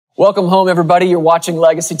Welcome home, everybody. You're watching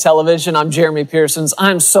Legacy Television. I'm Jeremy Pearsons.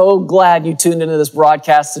 I'm so glad you tuned into this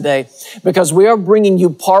broadcast today because we are bringing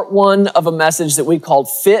you part one of a message that we called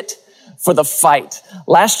Fit for the Fight.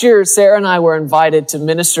 Last year, Sarah and I were invited to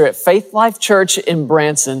minister at Faith Life Church in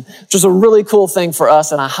Branson, which was a really cool thing for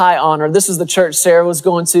us and a high honor. This is the church Sarah was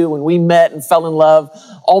going to when we met and fell in love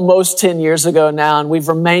almost 10 years ago now, and we've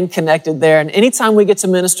remained connected there. And anytime we get to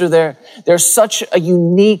minister there, there's such a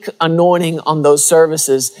unique anointing on those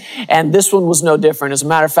services. And this one was no different. As a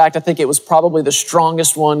matter of fact, I think it was probably the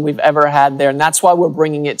strongest one we've ever had there. And that's why we're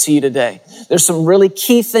bringing it to you today. There's some really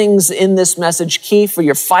key things in this message, key for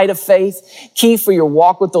your fight of faith, key for your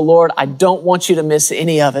walk with the Lord. I don't want you to miss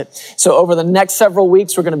any of it. So over the next several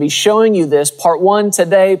weeks, we're going to be showing you this. Part one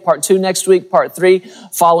today, part two next week, part three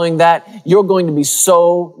following that. You're going to be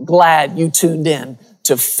so glad you tuned in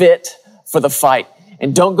to Fit for the Fight.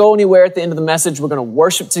 And don't go anywhere at the end of the message. We're going to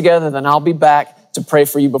worship together, then I'll be back to pray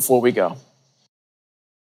for you before we go.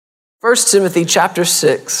 1 Timothy chapter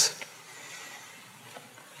 6.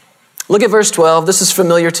 Look at verse 12. This is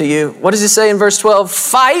familiar to you. What does he say in verse 12?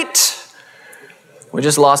 Fight. We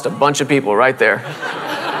just lost a bunch of people right there.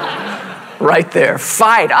 Right there.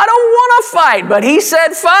 Fight. I don't want to fight, but he said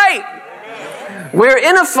fight. We're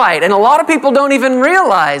in a fight, and a lot of people don't even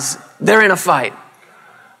realize they're in a fight.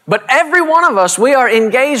 But every one of us, we are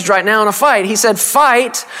engaged right now in a fight. He said,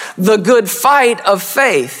 fight the good fight of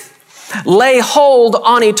faith. Lay hold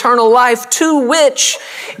on eternal life, to which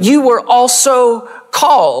you were also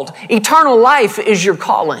called. Eternal life is your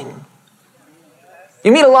calling.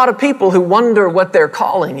 You meet a lot of people who wonder what their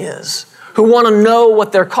calling is, who want to know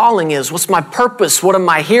what their calling is. What's my purpose? What am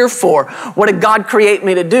I here for? What did God create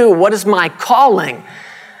me to do? What is my calling?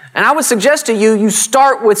 And I would suggest to you, you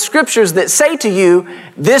start with scriptures that say to you,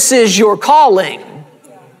 this is your calling.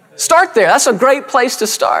 Start there. That's a great place to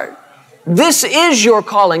start. This is your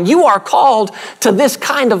calling. You are called to this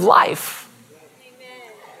kind of life.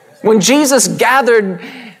 When Jesus gathered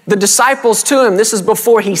the disciples to him, this is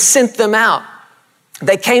before he sent them out.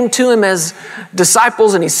 They came to him as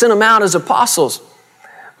disciples and he sent them out as apostles.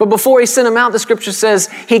 But before he sent them out, the scripture says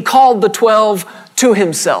he called the 12 to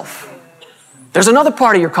himself. There's another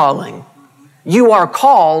part of your calling. You are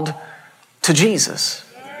called to Jesus.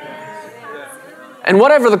 And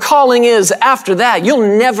whatever the calling is after that,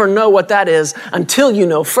 you'll never know what that is until you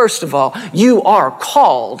know, first of all, you are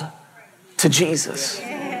called to Jesus.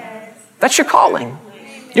 That's your calling.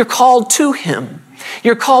 You're called to him.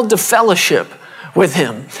 You're called to fellowship with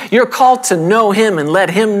him. You're called to know him and let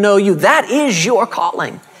him know you. That is your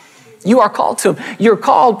calling. You are called to him. You're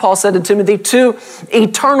called, Paul said to Timothy, to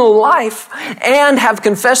eternal life and have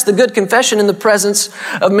confessed the good confession in the presence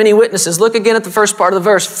of many witnesses. Look again at the first part of the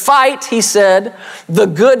verse. Fight, he said, the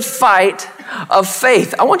good fight of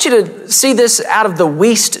faith. I want you to see this out of the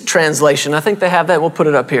Wuest translation. I think they have that. We'll put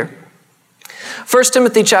it up here. 1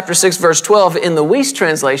 Timothy chapter 6, verse 12 in the Wuest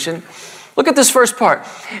translation. Look at this first part.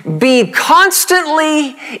 Be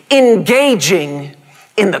constantly engaging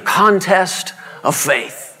in the contest of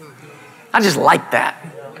faith. I just like that.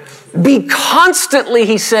 Be constantly,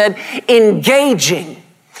 he said, engaging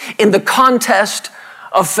in the contest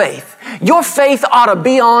of faith. Your faith ought to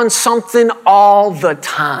be on something all the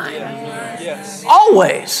time. Yes.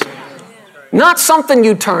 Always. Not something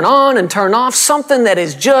you turn on and turn off, something that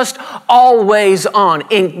is just always on.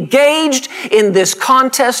 Engaged in this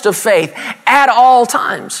contest of faith at all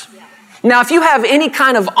times. Now, if you have any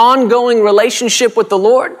kind of ongoing relationship with the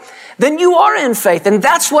Lord, then you are in faith. And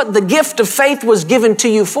that's what the gift of faith was given to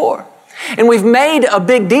you for. And we've made a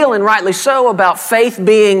big deal, and rightly so, about faith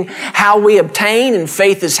being how we obtain and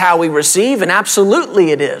faith is how we receive, and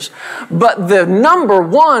absolutely it is. But the number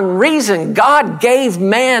one reason God gave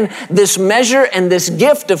man this measure and this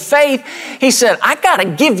gift of faith, he said, I got to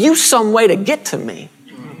give you some way to get to me.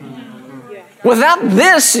 Without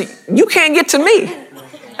this, you can't get to me,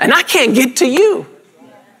 and I can't get to you.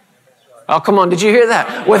 Oh, come on, did you hear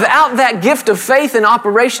that? Without that gift of faith in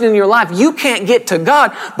operation in your life, you can't get to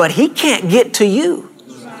God, but he can't get to you.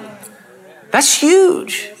 That's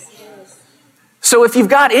huge. So if you've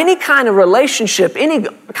got any kind of relationship, any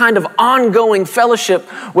kind of ongoing fellowship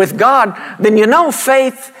with God, then you know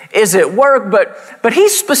faith is at work, but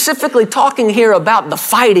he's specifically talking here about the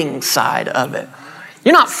fighting side of it.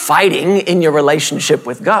 You're not fighting in your relationship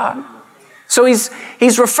with God. So he's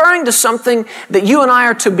referring to something that you and I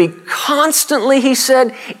are to be constantly, he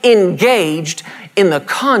said, engaged in the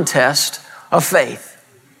contest of faith.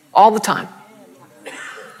 All the time.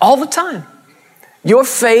 All the time. Your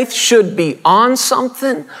faith should be on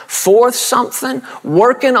something, for something,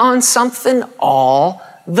 working on something all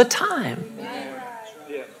the time.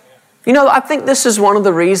 You know, I think this is one of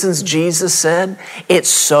the reasons Jesus said it's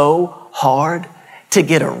so hard to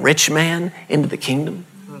get a rich man into the kingdom.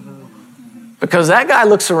 Because that guy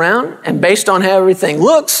looks around, and based on how everything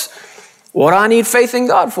looks, what do I need faith in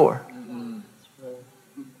God for?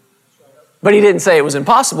 But he didn't say it was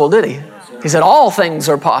impossible, did he? He said all things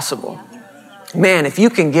are possible. Man, if you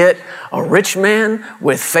can get a rich man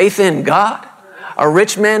with faith in God, a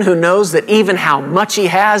rich man who knows that even how much he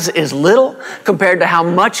has is little compared to how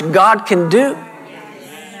much God can do,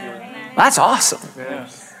 that's awesome.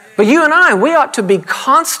 But you and I, we ought to be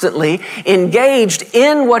constantly engaged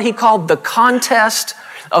in what he called the contest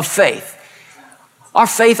of faith. Our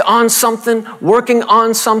faith on something, working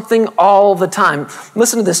on something all the time.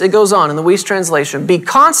 Listen to this. It goes on in the Weiss translation. Be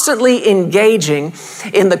constantly engaging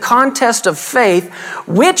in the contest of faith,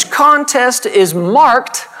 which contest is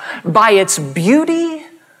marked by its beauty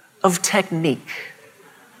of technique.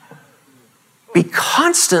 Be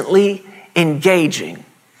constantly engaging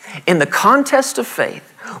in the contest of faith,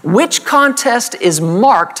 which contest is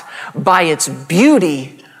marked by its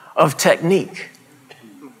beauty of technique.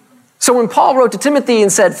 So when Paul wrote to Timothy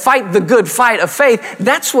and said, fight the good fight of faith,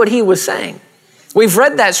 that's what he was saying. We've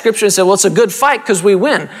read that scripture and said, well, it's a good fight because we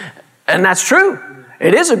win. And that's true.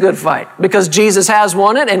 It is a good fight because Jesus has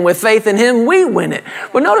won it, and with faith in him, we win it.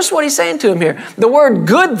 But notice what he's saying to him here. The word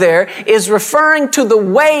good there is referring to the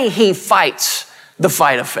way he fights the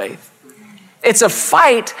fight of faith. It's a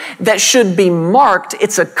fight that should be marked.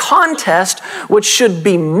 It's a contest which should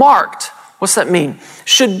be marked. What's that mean?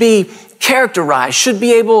 Should be characterized, should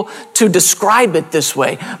be able to describe it this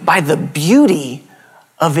way, by the beauty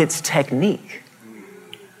of its technique.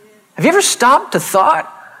 Have you ever stopped to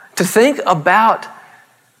think about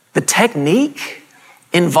the technique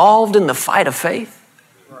involved in the fight of faith?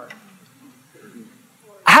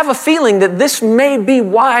 I have a feeling that this may be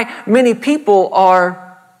why many people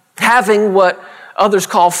are having what others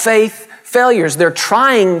call faith failures. They're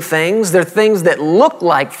trying things. They're things that look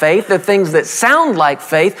like faith. They're things that sound like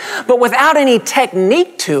faith. But without any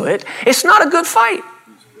technique to it, it's not a good fight.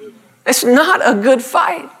 It's not a good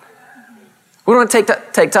fight. We don't want to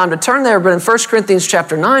take time to turn there, but in 1 Corinthians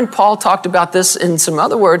chapter 9, Paul talked about this in some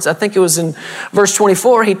other words. I think it was in verse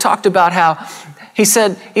 24. He talked about how he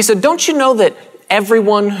said, don't you know that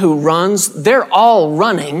everyone who runs, they're all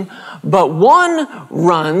running, but one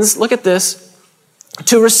runs, look at this,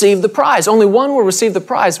 to receive the prize. Only one will receive the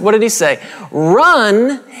prize. What did he say?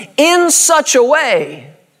 Run in such a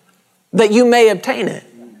way that you may obtain it.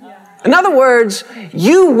 In other words,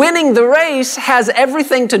 you winning the race has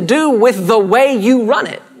everything to do with the way you run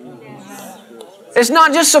it. It's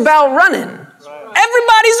not just about running.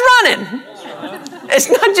 Everybody's running. It's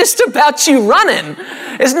not just about you running.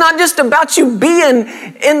 It's not just about you being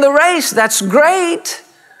in the race. That's great.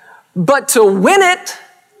 But to win it,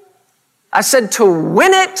 I said to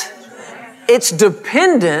win it, it's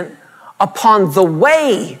dependent upon the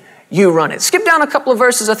way you run it. Skip down a couple of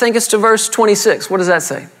verses. I think it's to verse 26. What does that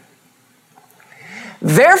say?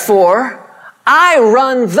 Therefore, I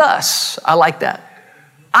run thus. I like that.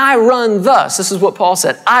 I run thus. This is what Paul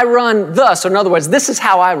said. I run thus. Or in other words, this is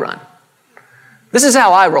how I run. This is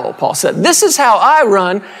how I roll, Paul said. This is how I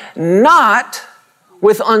run, not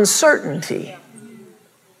with uncertainty.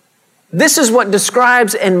 This is what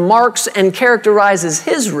describes and marks and characterizes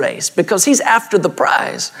his race because he's after the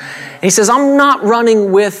prize. And he says, I'm not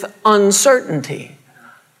running with uncertainty.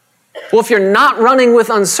 Well, if you're not running with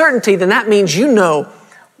uncertainty, then that means you know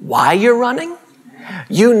why you're running.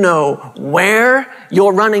 You know where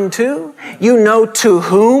you're running to. You know to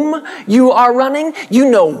whom you are running. You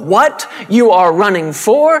know what you are running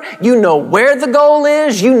for. You know where the goal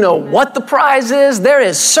is. You know what the prize is. There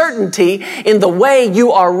is certainty in the way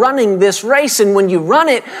you are running this race. And when you run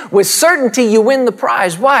it with certainty, you win the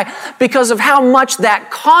prize. Why? Because of how much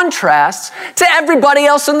that contrasts to everybody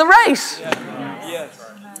else in the race.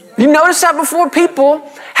 You notice that before? People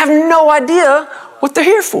have no idea what they're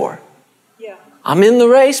here for. I'm in the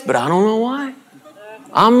race, but I don't know why.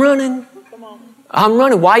 I'm running. I'm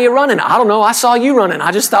running. Why are you running? I don't know. I saw you running.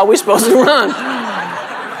 I just thought we were supposed to run.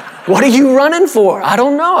 What are you running for? I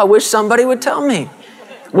don't know. I wish somebody would tell me.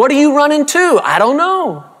 What are you running to? I don't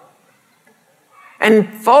know.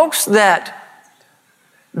 And folks that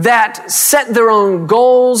set their own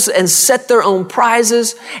goals and set their own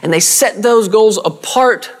prizes, and they set those goals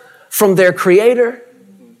apart from their Creator,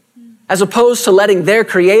 as opposed to letting their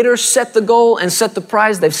Creator set the goal and set the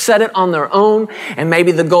prize, they've set it on their own. And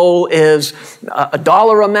maybe the goal is a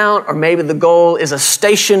dollar amount, or maybe the goal is a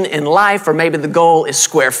station in life, or maybe the goal is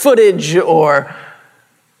square footage, or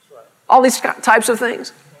all these types of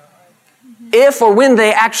things. If or when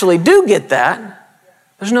they actually do get that,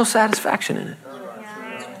 There's no satisfaction in it.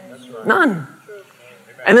 None.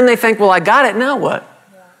 And then they think, well, I got it, now what?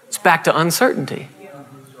 It's back to uncertainty.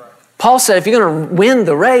 Paul said, if you're going to win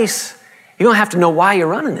the race, you're going to have to know why you're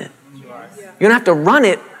running it. You're going to have to run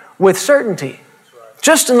it with certainty.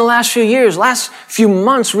 Just in the last few years, last few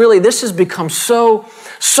months, really, this has become so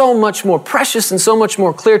much more precious and so much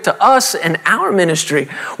more clear to us and our ministry.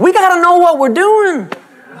 We got to know what we're doing.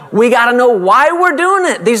 We got to know why we're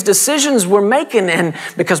doing it. These decisions we're making. And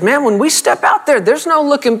because, man, when we step out there, there's no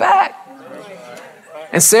looking back.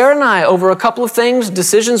 And Sarah and I, over a couple of things,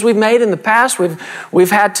 decisions we've made in the past,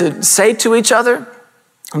 we've had to say to each other,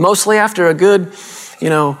 mostly after a good,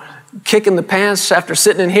 kick in the pants after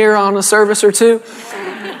sitting in here on a service or two,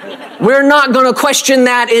 we're not going to question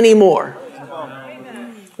that anymore.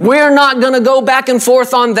 We're not going to go back and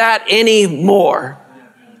forth on that anymore.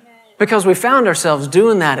 Because we found ourselves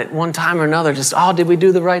doing that at one time or another. Just, did we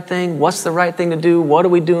do the right thing? What's the right thing to do? What are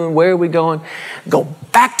we doing? Where are we going? Go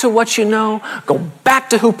back to what you know. Go back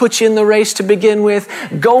to who put you in the race to begin with.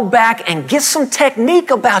 Go back and get some technique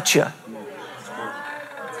about you.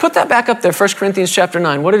 Put that back up there, 1 Corinthians chapter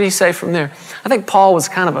 9. What did he say from there? I think Paul was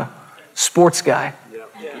kind of a sports guy.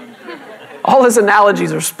 All his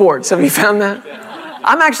analogies are sports. Have you found that?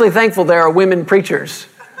 I'm actually thankful there are women preachers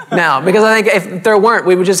now, because I think if there weren't,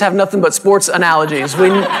 we would just have nothing but sports analogies. We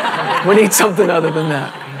need something other than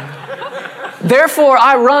that. Therefore,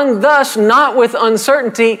 I run thus, not with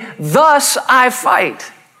uncertainty, thus I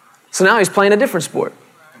fight. So now he's playing a different sport.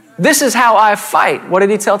 This is how I fight. What did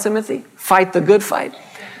he tell Timothy? Fight the good fight.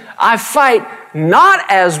 I fight not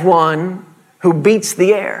as one who beats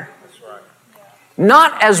the air.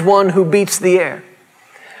 Not as one who beats the air.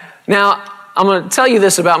 Now, I'm going to tell you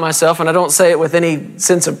this about myself, and I don't say it with any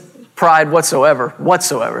sense of pride whatsoever.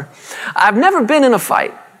 I've never been in a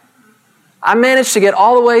fight. I managed to get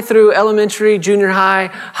all the way through elementary, junior high,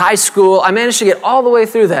 high school. I managed to get all the way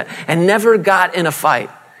through that and never got in a fight.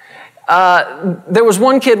 There was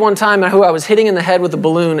one kid one time who I was hitting in the head with a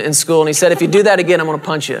balloon in school, and he said, if you do that again, I'm going to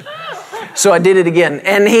punch you. So I did it again.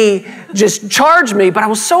 And he just charged me, but I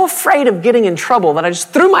was so afraid of getting in trouble that I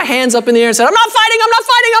just threw my hands up in the air and said, I'm not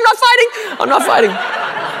fighting.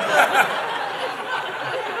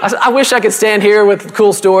 I wish I could stand here with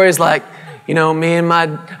cool stories like, me and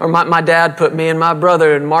my dad put me and my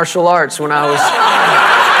brother in martial arts when I was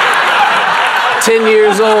 10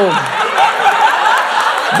 years old.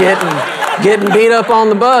 Getting beat up on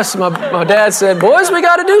the bus. My dad said, boys, we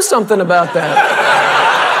got to do something about that.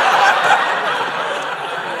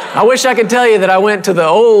 I wish I could tell you that I went to the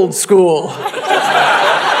old school.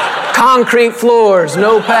 Concrete floors,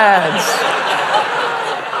 no pads.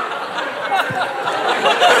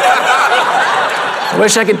 I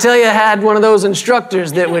wish I could tell you I had one of those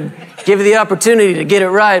instructors that would give you the opportunity to get it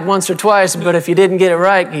right once or twice, but if you didn't get it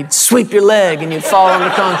right, he'd sweep your leg and you'd fall on the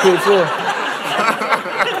concrete floor.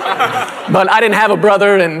 But I didn't have a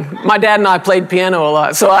brother, and my dad and I played piano a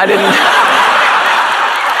lot, so I didn't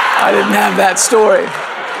have that story.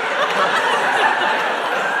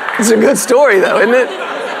 It's a good story, though, isn't it?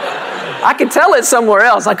 I could tell it somewhere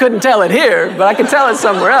else. I couldn't tell it here, but I could tell it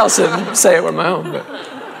somewhere else and say it were my own.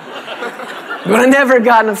 But I never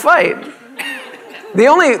got in a fight. The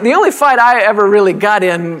only fight I ever really got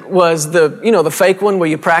in was the fake one where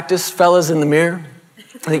you practice fellas in the mirror.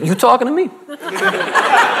 I think, you talking to me?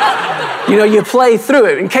 You play through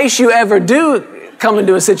it. In case you ever do come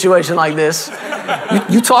into a situation like this,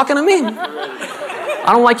 you talking to me? I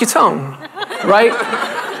don't like your tone, right?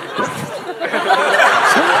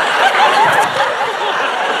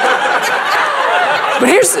 But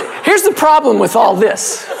here's the problem with all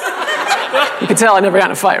this. You can tell I never got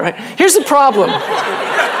in a fight, right? Here's the problem.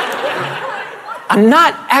 I'm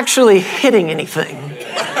not actually hitting anything.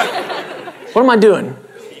 What am I doing?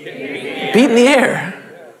 Beating the air.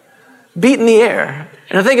 Beating the air.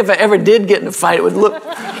 And I think if I ever did get in a fight, it would look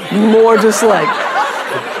more just like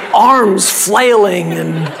arms flailing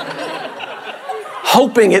and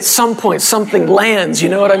hoping at some point something lands, you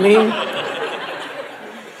know what I mean?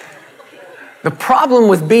 The problem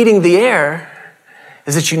with beating the air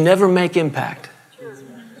is that you never make impact.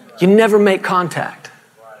 You never make contact.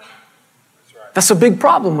 That's a big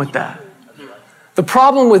problem with that. The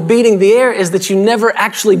problem with beating the air is that you never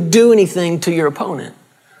actually do anything to your opponent.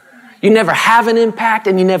 You never have an impact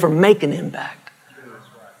and you never make an impact.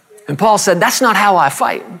 And Paul said, that's not how I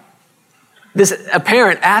fight. This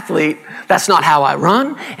apparent athlete, that's not how I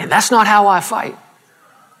run, and that's not how I fight.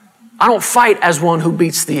 I don't fight as one who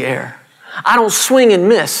beats the air. I don't swing and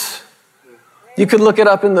miss. You could look it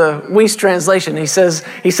up in the Weiss translation. He says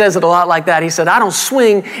it a lot like that. He said, I don't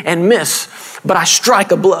swing and miss, but I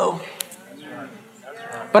strike a blow.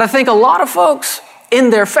 But I think a lot of folks in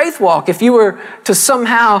their faith walk, if you were to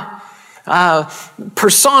somehow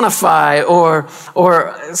personify or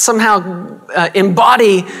somehow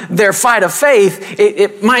embody their fight of faith,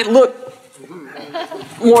 it might look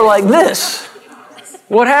more like this.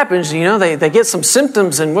 What happens, they get some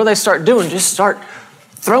symptoms, and what do they start doing? Just start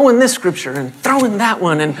throwing this scripture and throwing that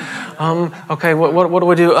one, and okay, what do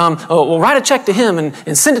we do? We'll write a check to him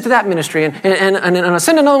and send it to that ministry, and I'll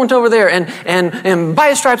send another one to over there, and by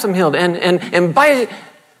his stripes I'm healed, and by...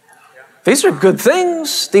 These are good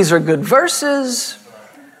things. These are good verses.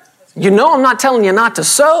 I'm not telling you not to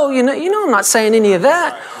sow. I'm not saying any of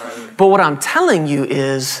that. But what I'm telling you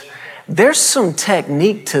is there's some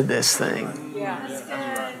technique to this thing.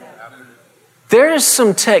 There is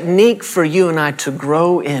some technique for you and I to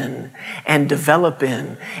grow in and develop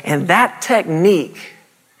in. And that technique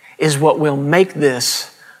is what will make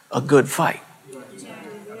this a good fight.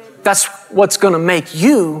 That's what's going to make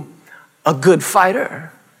you a good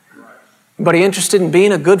fighter. Anybody interested in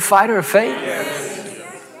being a good fighter of faith?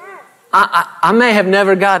 Yes. I may have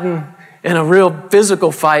never gotten in a real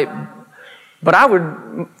physical fight, but I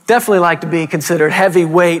would definitely like to be considered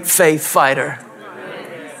heavyweight faith fighter.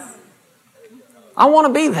 I want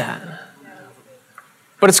to be that.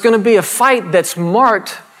 But it's going to be a fight that's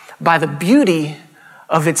marked by the beauty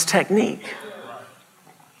of its technique.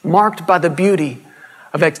 Marked by the beauty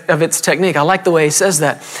of its technique. I like the way he says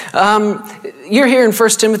that. You're here in 1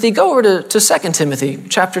 Timothy. Go over to 2 Timothy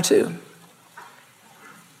chapter 2.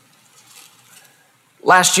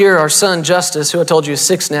 Last year, our son Justice, who I told you is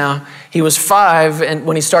 6 now, he was 5 and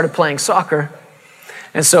when he started playing soccer.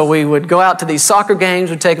 And so we would go out to these soccer games,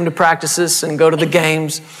 we'd take him to practices and go to the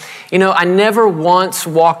games. I never once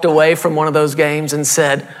walked away from one of those games and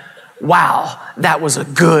said, wow, that was a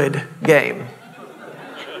good game.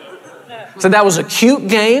 So that was a cute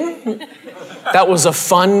game. That was a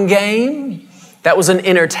fun game. That was an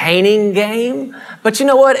entertaining game. But you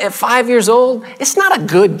know what? At 5 years old, it's not a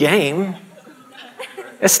good game.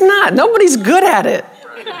 It's not. Nobody's good at it.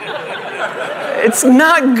 It's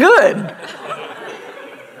not good.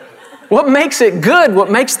 What makes it good,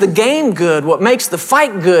 what makes the game good, what makes the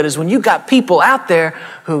fight good is when you got people out there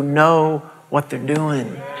who know what they're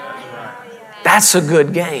doing. That's a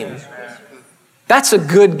good game. That's a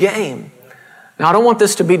good game. Now, I don't want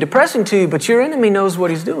this to be depressing to you, but your enemy knows what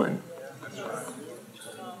he's doing.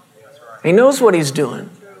 He knows what he's doing.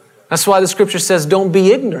 That's why the scripture says, don't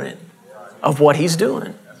be ignorant of what he's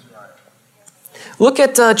doing. Look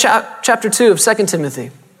at chapter 2 of 2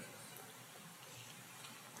 Timothy.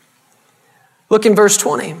 Look in verse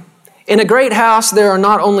 20. In a great house there are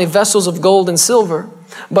not only vessels of gold and silver,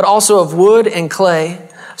 but also of wood and clay,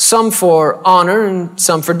 some for honor and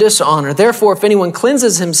some for dishonor. Therefore, if anyone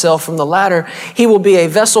cleanses himself from the latter, he will be a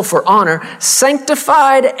vessel for honor,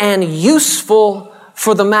 sanctified and useful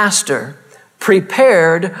for the master,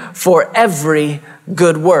 prepared for every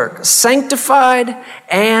good work. Sanctified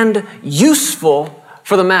and useful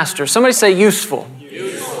for the master. Somebody say useful.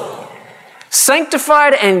 Useful.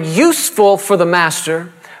 Sanctified and useful for the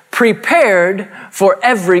master, prepared for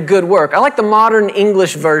every good work. I like the modern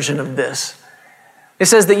English version of this. It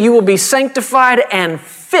says that you will be sanctified and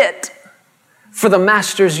fit for the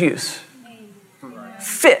master's use.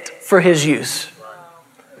 Fit for his use.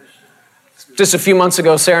 Just a few months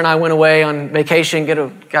ago, Sarah and I went away on vacation,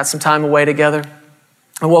 got some time away together.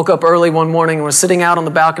 I woke up early one morning and was sitting out on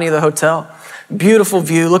the balcony of the hotel. Beautiful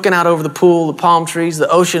view, looking out over the pool, the palm trees, the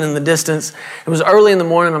ocean in the distance. It was early in the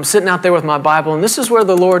morning. I'm sitting out there with my Bible, and this is where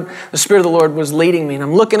the Spirit of the Lord was leading me. And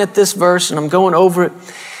I'm looking at this verse, and I'm going over it.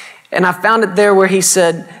 And I found it there where he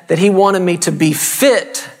said that he wanted me to be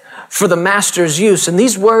fit for the master's use. And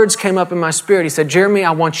these words came up in my spirit. He said, Jeremy,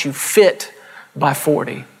 I want you fit by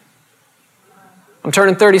 40. I'm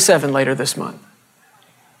turning 37 later this month.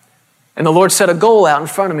 And the Lord set a goal out in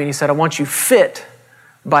front of me. And he said, I want you fit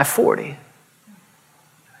by 40.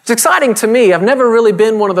 It's exciting to me. I've never really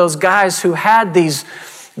been one of those guys who had these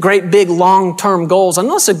great big long-term goals. I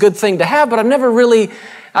know it's a good thing to have, but I've never really...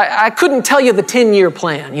 I couldn't tell you the 10-year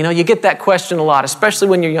plan. You get that question a lot, especially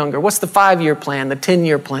when you're younger. What's the 5-year plan, the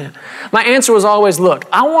 10-year plan? My answer was always, look,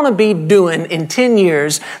 I want to be doing in 10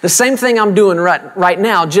 years the same thing I'm doing right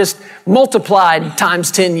now, just multiplied times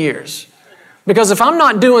 10 years. Because if I'm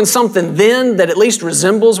not doing something then that at least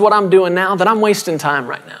resembles what I'm doing now, then I'm wasting time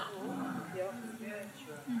right now.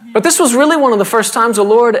 But this was really one of the first times the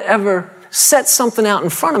Lord ever set something out in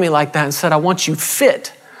front of me like that and said, I want you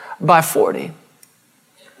fit by 40.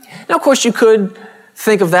 Now, of course, you could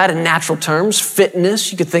think of that in natural terms,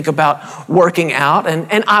 fitness. You could think about working out,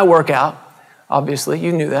 and I work out, obviously.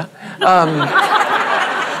 You knew that.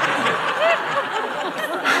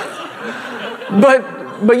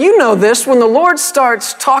 But you know this, when the Lord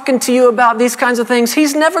starts talking to you about these kinds of things,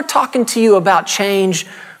 He's never talking to you about change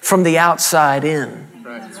from the outside in.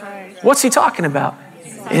 That's right. What's He talking about?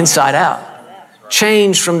 Inside out.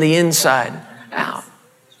 Change from the inside out.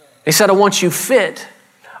 He said, I want you fit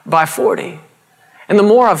by 40. And the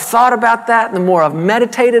more I've thought about that, and the more I've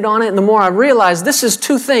meditated on it, and the more I realize this is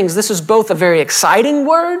two things. This is both a very exciting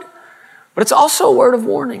word, but it's also a word of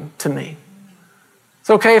warning to me. It's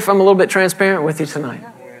okay if I'm a little bit transparent with you tonight.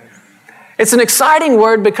 It's an exciting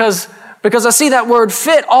word because I see that word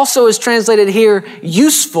fit also is translated here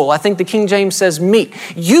useful. I think the King James says meet.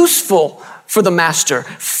 Useful for the master.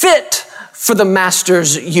 Fit for the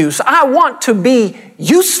master's use. I want to be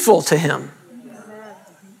useful to him.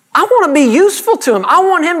 I want to be useful to him. I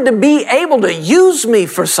want him to be able to use me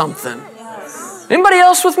for something. Anybody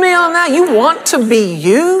else with me on that? You want to be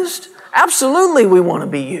used? Absolutely, we want to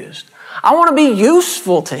be used. I want to be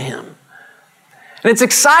useful to him. And it's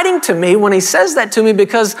exciting to me when he says that to me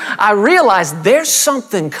because I realize there's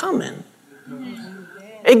something coming.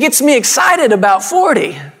 It gets me excited about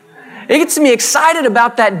 40. It gets me excited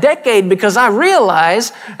about that decade because I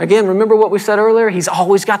realize, again, remember what we said earlier? He's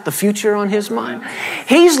always got the future on his mind.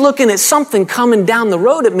 He's looking at something coming down the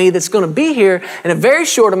road at me that's going to be here in a very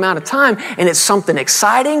short amount of time, and it's something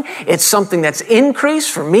exciting. It's something that's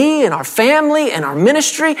increased for me and our family and our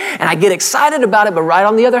ministry, and I get excited about it, but right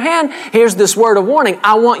on the other hand, here's this word of warning.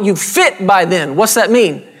 I want you fit by then. What's that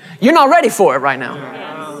mean? You're not ready for it right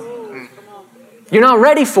now. You're not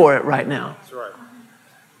ready for it right now.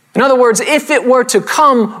 In other words, if it were to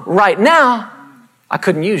come right now, I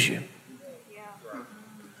couldn't use you.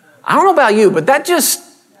 I don't know about you, but that just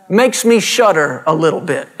makes me shudder a little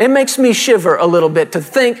bit. It makes me shiver a little bit to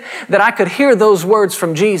think that I could hear those words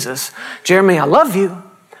from Jesus. Jeremy, I love you,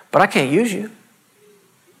 but I can't use you.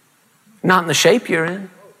 Not in the shape you're in.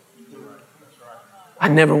 I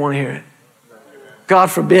never want to hear it.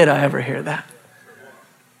 God forbid I ever hear that.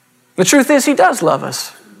 The truth is, he does love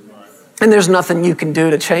us. And there's nothing you can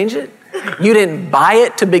do to change it. You didn't buy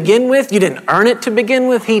it to begin with. You didn't earn it to begin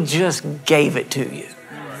with. He just gave it to you.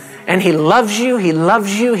 And he loves you, he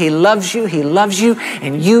loves you, he loves you, he loves you,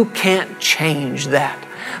 and you can't change that.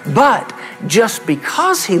 But just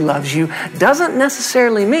because he loves you doesn't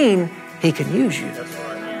necessarily mean he can use you.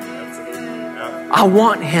 I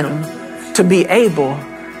want him to be able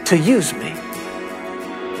to use me.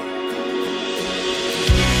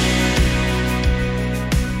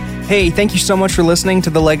 Hey, thank you so much for listening to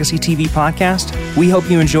the Legacy TV podcast. We hope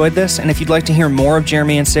you enjoyed this, and if you'd like to hear more of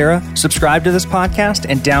Jeremy and Sarah, subscribe to this podcast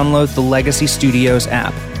and download the Legacy Studios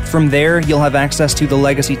app. From there, you'll have access to the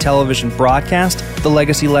Legacy Television broadcast, the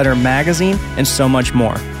Legacy Letter magazine, and so much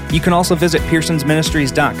more. You can also visit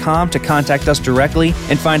pearsonsministries.com to contact us directly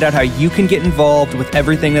and find out how you can get involved with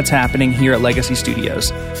everything that's happening here at Legacy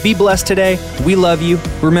Studios. Be blessed today. We love you.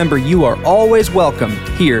 Remember, you are always welcome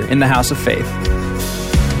here in the House of Faith.